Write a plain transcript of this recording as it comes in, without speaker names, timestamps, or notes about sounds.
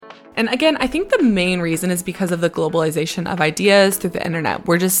And again, I think the main reason is because of the globalization of ideas through the internet.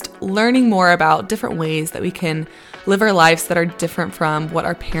 We're just learning more about different ways that we can live our lives that are different from what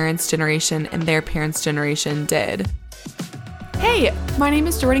our parents' generation and their parents' generation did. Hey, my name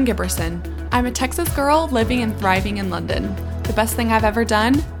is Jordan Giberson. I'm a Texas girl living and thriving in London. The best thing I've ever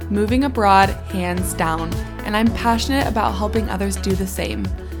done? Moving abroad, hands down. And I'm passionate about helping others do the same.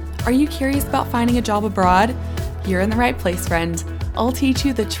 Are you curious about finding a job abroad? You're in the right place, friend. I'll teach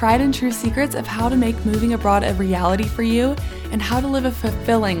you the tried and true secrets of how to make moving abroad a reality for you and how to live a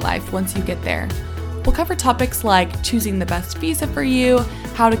fulfilling life once you get there. We'll cover topics like choosing the best visa for you,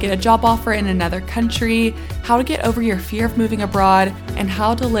 how to get a job offer in another country, how to get over your fear of moving abroad, and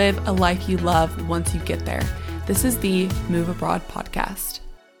how to live a life you love once you get there. This is the Move Abroad podcast.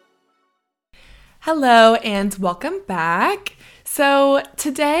 Hello and welcome back. So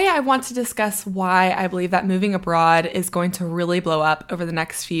today I want to discuss why I believe that moving abroad is going to really blow up over the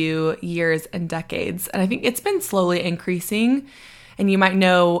next few years and decades. And I think it's been slowly increasing. And you might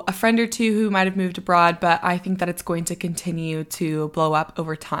know a friend or two who might have moved abroad, but I think that it's going to continue to blow up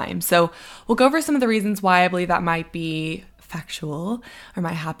over time. So we'll go over some of the reasons why I believe that might be factual or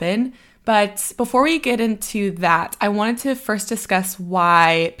might happen. But before we get into that, I wanted to first discuss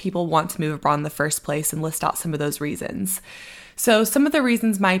why people want to move abroad in the first place and list out some of those reasons. So some of the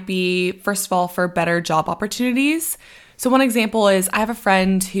reasons might be, first of all, for better job opportunities. So one example is I have a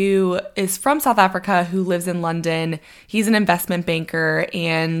friend who is from South Africa who lives in London. He's an investment banker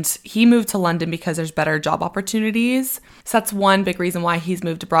and he moved to London because there's better job opportunities. So that's one big reason why he's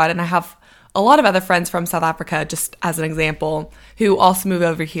moved abroad. And I have a lot of other friends from South Africa, just as an example, who also move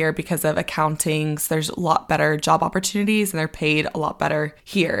over here because of accounting. So there's a lot better job opportunities and they're paid a lot better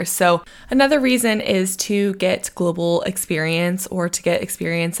here. So another reason is to get global experience or to get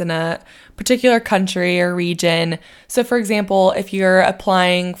experience in a particular country or region. So for example, if you're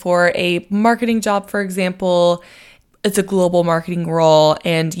applying for a marketing job, for example, it's a global marketing role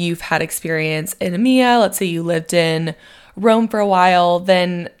and you've had experience in EMEA, let's say you lived in Rome for a while,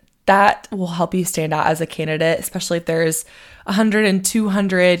 then that will help you stand out as a candidate, especially if there's 100 and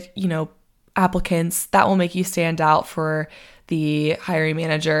 200, applicants. That will make you stand out for the hiring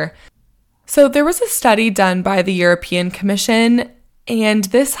manager. So there was a study done by the European Commission, and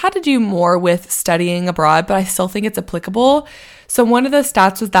this had to do more with studying abroad, but I still think it's applicable. So one of the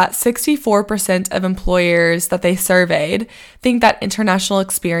stats was that 64% of employers that they surveyed think that international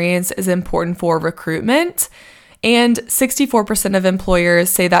experience is important for recruitment. And 64% of employers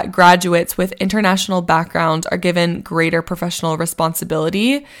say that graduates with international background are given greater professional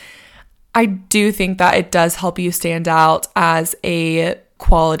responsibility. I do think that it does help you stand out as a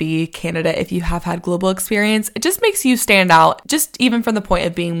quality candidate if you have had global experience. It just makes you stand out, just even from the point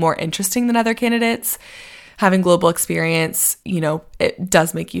of being more interesting than other candidates. Having global experience, it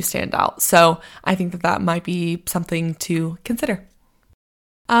does make you stand out. So I think that might be something to consider.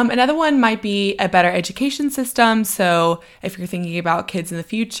 Another one might be a better education system. So if you're thinking about kids in the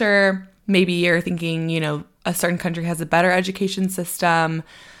future, maybe you're thinking, a certain country has a better education system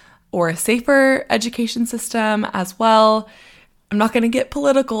or a safer education system as well. I'm not going to get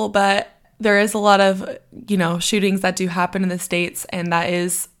political, but there is a lot of, shootings that do happen in the States. And that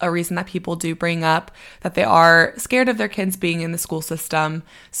is a reason that people do bring up that they are scared of their kids being in the school system.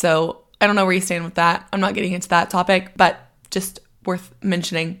 So I don't know where you stand with that. I'm not getting into that topic, but just worth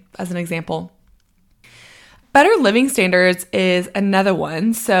mentioning as an example. Better living standards is another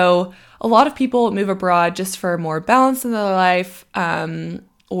one. So a lot of people move abroad just for more balance in their life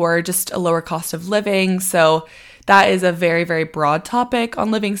or just a lower cost of living. So that is a very, very broad topic on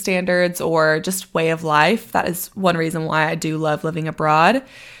living standards or just way of life. That is one reason why I do love living abroad.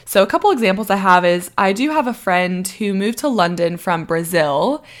 So a couple examples I have is I do have a friend who moved to London from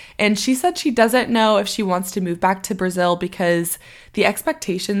Brazil, and she said she doesn't know if she wants to move back to Brazil because the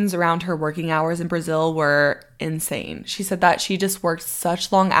expectations around her working hours in Brazil were insane. She said that she just worked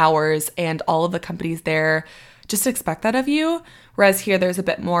such long hours and all of the companies there just expect that of you, whereas here there's a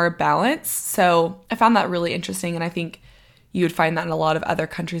bit more balance. So I found that really interesting, and I think you would find that in a lot of other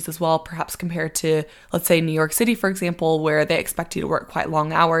countries as well, perhaps compared to, let's say, New York City, for example, where they expect you to work quite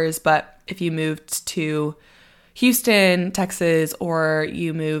long hours. But if you moved to Houston, Texas, or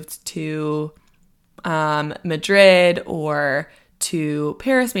you moved to Madrid or to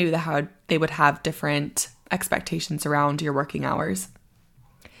Paris, maybe they would have different expectations around your working hours.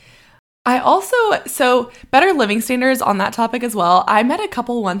 So better living standards on that topic as well. I met a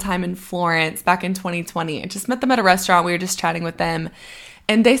couple one time in Florence back in 2020. I just met them at a restaurant. We were just chatting with them.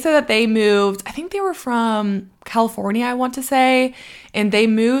 And they said that they moved, I think they were from California, I want to say, and they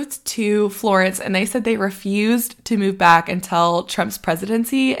moved to Florence, and they said they refused to move back until Trump's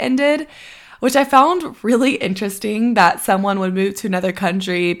presidency ended, which I found really interesting that someone would move to another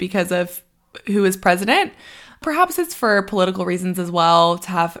country because of who is president. Perhaps it's for political reasons as well, to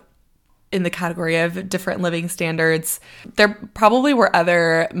have in the category of different living standards. There probably were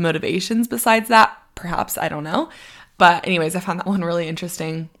other motivations besides that, perhaps, I don't know. But anyways, I found that one really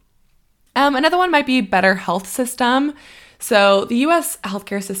interesting. Another one might be better health system. So the US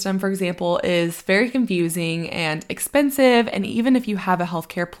healthcare system, for example, is very confusing and expensive. And even if you have a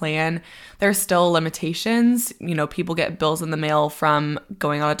healthcare plan, there's still limitations. You know, people get bills in the mail from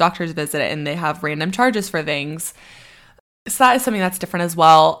going on a doctor's visit and they have random charges for things. So that is something that's different as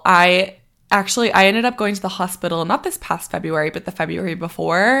well. I ended up going to the hospital, not this past February, but the February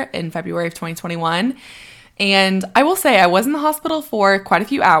before, in February of 2021. And I will say I was in the hospital for quite a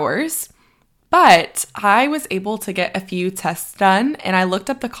few hours, but I was able to get a few tests done, and I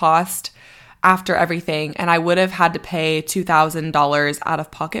looked up the cost after everything, and I would have had to pay $2,000 out of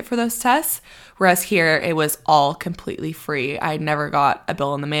pocket for those tests, whereas here it was all completely free. I never got a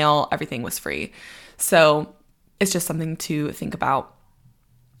bill in the mail. Everything was free. So it's just something to think about.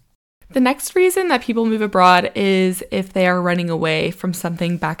 The next reason that people move abroad is if they are running away from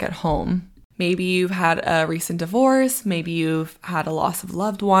something back at home. Maybe you've had a recent divorce, maybe you've had a loss of a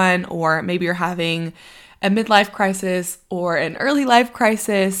loved one, or maybe you're having a midlife crisis or an early life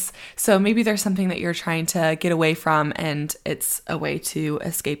crisis. So maybe there's something that you're trying to get away from, and it's a way to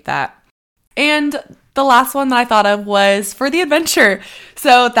escape that. And the last one that I thought of was for the adventure.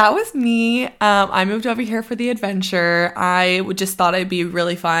 So that was me. I moved over here for the adventure. I just thought it'd be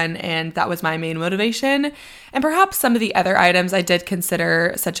really fun, and that was my main motivation. And perhaps some of the other items I did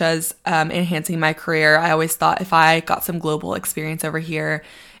consider, such as enhancing my career. I always thought if I got some global experience over here,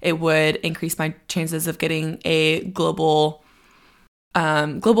 it would increase my chances of getting a global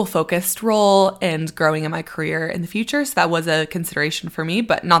focused role and growing in my career in the future. So that was a consideration for me,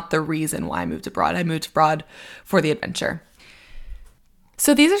 but not the reason why I moved abroad. I moved abroad for the adventure.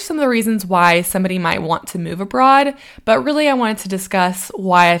 So these are some of the reasons why somebody might want to move abroad, but really I wanted to discuss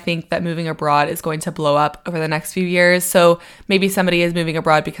why I think that moving abroad is going to blow up over the next few years. So maybe somebody is moving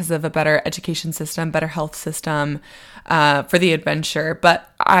abroad because of a better education system, better health system, for the adventure.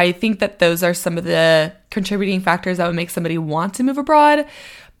 But I think that those are some of the contributing factors that would make somebody want to move abroad.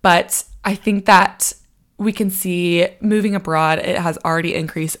 But I think that we can see moving abroad, it has already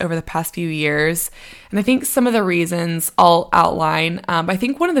increased over the past few years. And I think some of the reasons I'll outline, I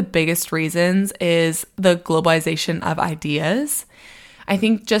think one of the biggest reasons is the globalization of ideas. I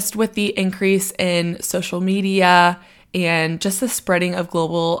think just with the increase in social media and just the spreading of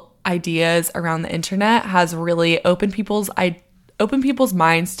global ideas around the internet has really opened people's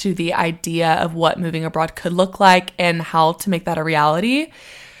minds to the idea of what moving abroad could look like and how to make that a reality.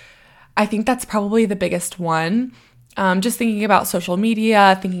 I think that's probably the biggest one. Just thinking about social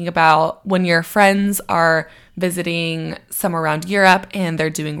media, thinking about when your friends are visiting somewhere around Europe and they're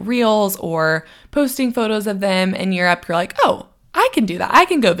doing reels or posting photos of them in Europe, you're like, oh, I can do that. I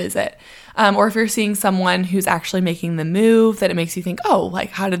can go visit. Or if you're seeing someone who's actually making the move, that it makes you think, oh, like,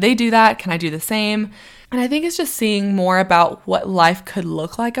 how did they do that? Can I do the same? And I think it's just seeing more about what life could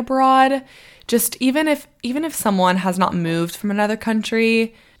look like abroad. Just even if someone has not moved from another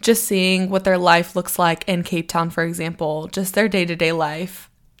country, just seeing what their life looks like in Cape Town, for example, just their day-to-day life,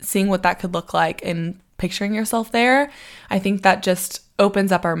 seeing what that could look like and picturing yourself there, I think that just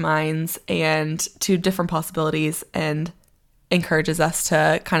opens up our minds and to different possibilities and encourages us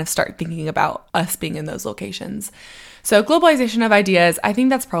to kind of start thinking about us being in those locations. So globalization of ideas, I think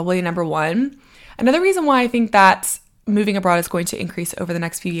that's probably number one. Another reason why I think that moving abroad is going to increase over the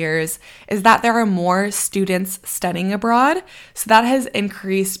next few years is that there are more students studying abroad. So that has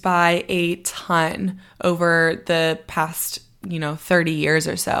increased by a ton over the past, 30 years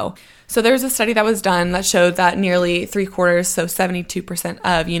or so. So there's a study that was done that showed that nearly 3/4, so 72%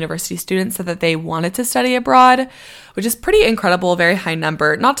 of university students said that they wanted to study abroad, which is pretty incredible, very high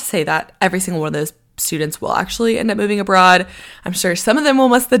number. Not to say that every single one of those students will actually end up moving abroad. I'm sure some of them will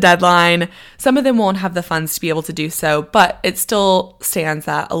miss the deadline. Some of them won't have the funds to be able to do so, but it still stands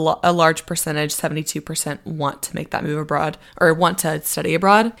that a large percentage, 72%, want to make that move abroad or want to study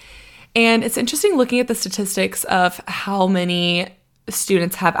abroad. And it's interesting looking at the statistics of how many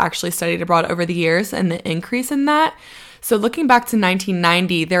students have actually studied abroad over the years and the increase in that. So looking back to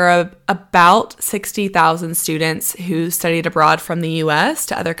 1990, there are about 60,000 students who studied abroad from the US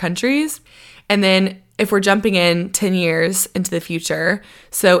to other countries. And then if we're jumping in 10 years into the future,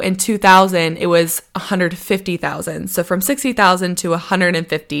 so in 2000, it was 150,000. So from 60,000 to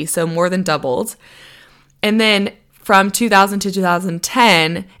 150, so more than doubled. And then from 2000 to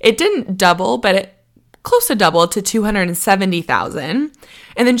 2010, it didn't double, but it close to doubled to 270,000.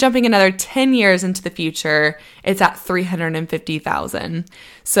 And then jumping another 10 years into the future, it's at 350,000.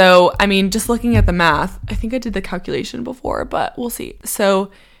 So, I mean, just looking at the math, I think I did the calculation before, but we'll see. So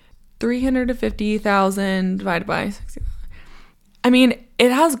 350,000 divided by 60. I mean,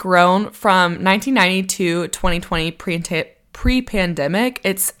 it has grown from 1990 to 2020 pre-pandemic.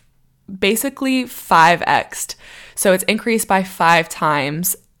 It's basically 5x'd. So it's increased by 5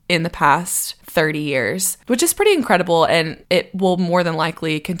 times in the past 30 years, which is pretty incredible, and it will more than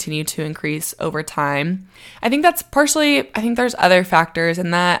likely continue to increase over time. I think there's other factors,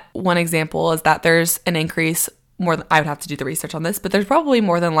 and that one example is that there's an increase I would have to do the research on this, but there's probably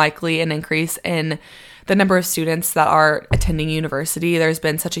more than likely an increase in the number of students that are attending university. There's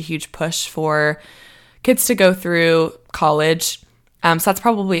been such a huge push for kids to go through college. So that's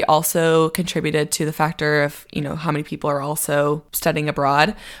probably also contributed to the factor of, how many people are also studying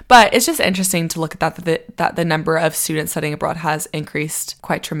abroad. But it's just interesting to look at that the number of students studying abroad has increased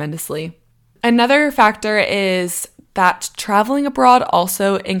quite tremendously. Another factor is that traveling abroad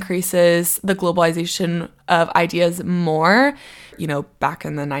also increases the globalization of ideas more. Back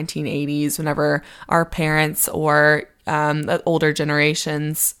in the 1980s, whenever our parents or the older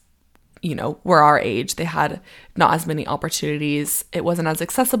generations were our age, they had not as many opportunities. It wasn't as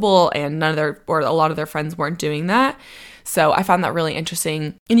accessible, and a lot of their friends weren't doing that. So I found that really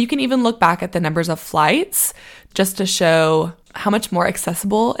interesting. And you can even look back at the numbers of flights just to show how much more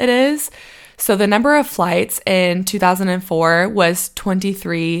accessible it is. So the number of flights in 2004 was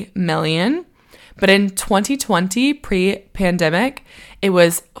 23 million, but in 2020, pre-pandemic, it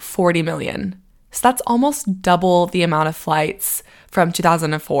was 40 million. So that's almost double the amount of flights from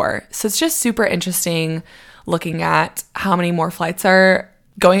 2004. So it's just super interesting looking at how many more flights are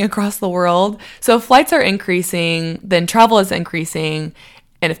going across the world. So if flights are increasing, then travel is increasing.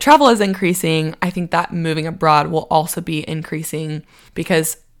 And if travel is increasing, I think that moving abroad will also be increasing,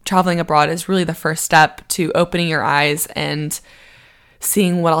 because traveling abroad is really the first step to opening your eyes and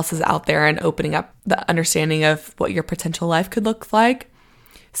seeing what else is out there and opening up the understanding of what your potential life could look like.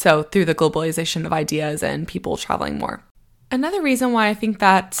 So through the globalization of ideas and people traveling more. Another reason why I think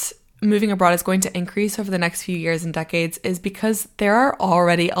that moving abroad is going to increase over the next few years and decades is because there are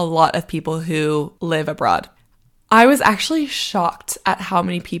already a lot of people who live abroad. I was actually shocked at how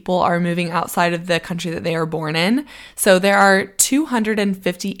many people are moving outside of the country that they were born in. So there are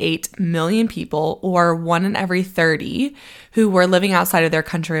 258 million people, or 1 in every 30, who were living outside of their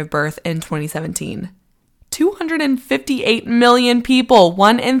country of birth in 2017. 258 million people,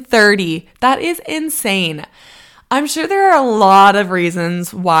 1 in 30. That is insane. I'm sure there are a lot of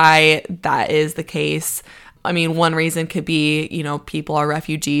reasons why that is the case. I mean, one reason could be, people are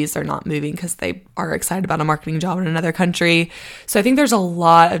refugees. They're not moving because they are excited about a marketing job in another country. So I think there's a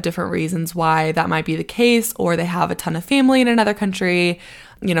lot of different reasons why that might be the case, or they have a ton of family in another country,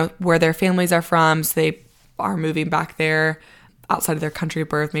 where their families are from. So they are moving back there outside of their country of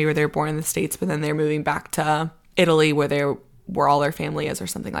birth. Maybe they were born in the States, but then they're moving back to Italy where all their family is, or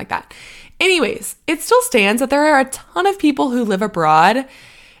something like that. Anyways, it still stands that there are a ton of people who live abroad,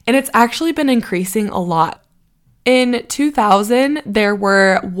 and it's actually been increasing a lot. In 2000, there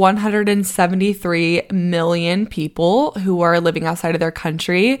were 173 million people who were living outside of their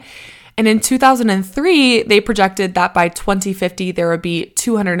country. And in 2003, they projected that by 2050, there would be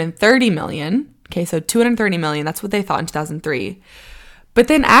 230 million. Okay, so 230 million, that's what they thought in 2003. But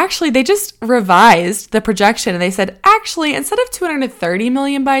then actually, they just revised the projection, and they said, actually, instead of 230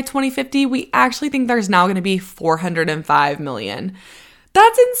 million by 2050, we actually think there's now going to be 405 million.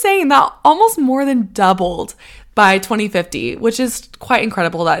 That's insane. That almost more than doubled by 2050, which is quite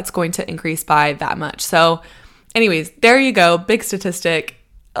incredible that it's going to increase by that much. So anyways, there you go. Big statistic.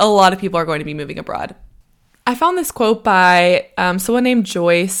 A lot of people are going to be moving abroad. I found this quote by someone named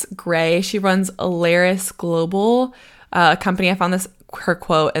Joyce Gray. She runs Alaris Global, a company. I found her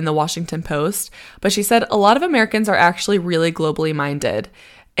quote in the Washington Post, but she said, a lot of Americans are actually really globally minded.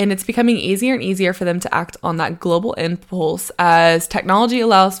 And it's becoming easier and easier for them to act on that global impulse as technology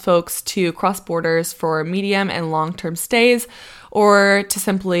allows folks to cross borders for medium and long-term stays, or to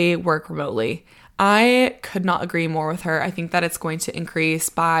simply work remotely. I could not agree more with her. I think that it's going to increase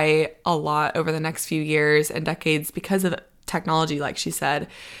by a lot over the next few years and decades because of technology, like she said.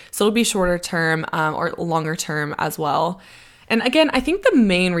 So it'll be shorter term or longer term as well. And again, I think the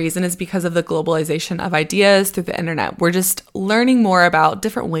main reason is because of the globalization of ideas through the internet. We're just learning more about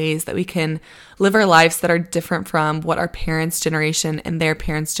different ways that we can live our lives that are different from what our parents' generation and their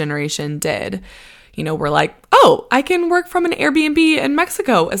parents' generation did. We're like, oh, I can work from an Airbnb in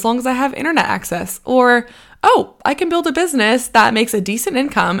Mexico as long as I have internet access. Or, oh, I can build a business that makes a decent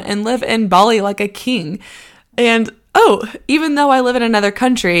income and live in Bali like a king. And oh, even though I live in another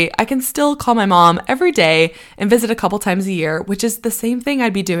country, I can still call my mom every day and visit a couple times a year, which is the same thing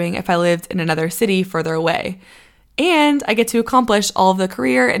I'd be doing if I lived in another city further away. And I get to accomplish all of the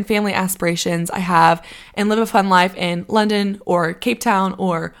career and family aspirations I have and live a fun life in London or Cape Town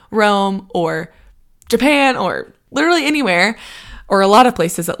or Rome or Japan or literally anywhere, or a lot of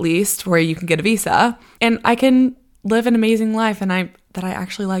places at least, where you can get a visa. And I can live an amazing life that I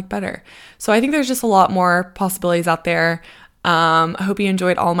actually like better. So I think there's just a lot more possibilities out there. I hope you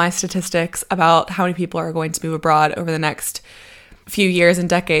enjoyed all my statistics about how many people are going to move abroad over the next few years and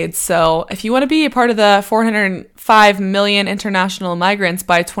decades. So if you want to be a part of the 405 million international migrants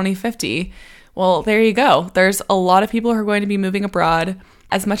by 2050, well, there you go. There's a lot of people who are going to be moving abroad.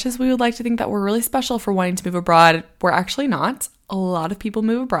 As much as we would like to think that we're really special for wanting to move abroad, we're actually not. A lot of people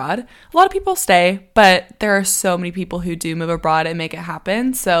move abroad. A lot of people stay, but there are so many people who do move abroad and make it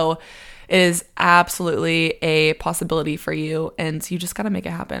happen. So it is absolutely a possibility for you, and you just got to make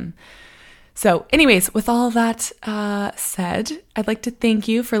it happen. So anyways, with all of that said, I'd like to thank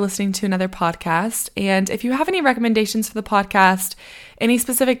you for listening to another podcast. And if you have any recommendations for the podcast, any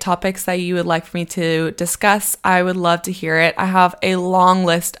specific topics that you would like for me to discuss, I would love to hear it. I have a long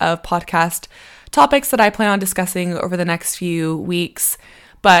list of podcast topics that I plan on discussing over the next few weeks,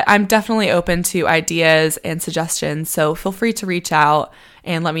 but I'm definitely open to ideas and suggestions. So feel free to reach out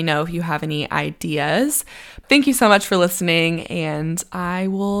and let me know if you have any ideas. Thank you so much for listening, and I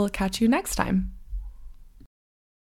will catch you next time.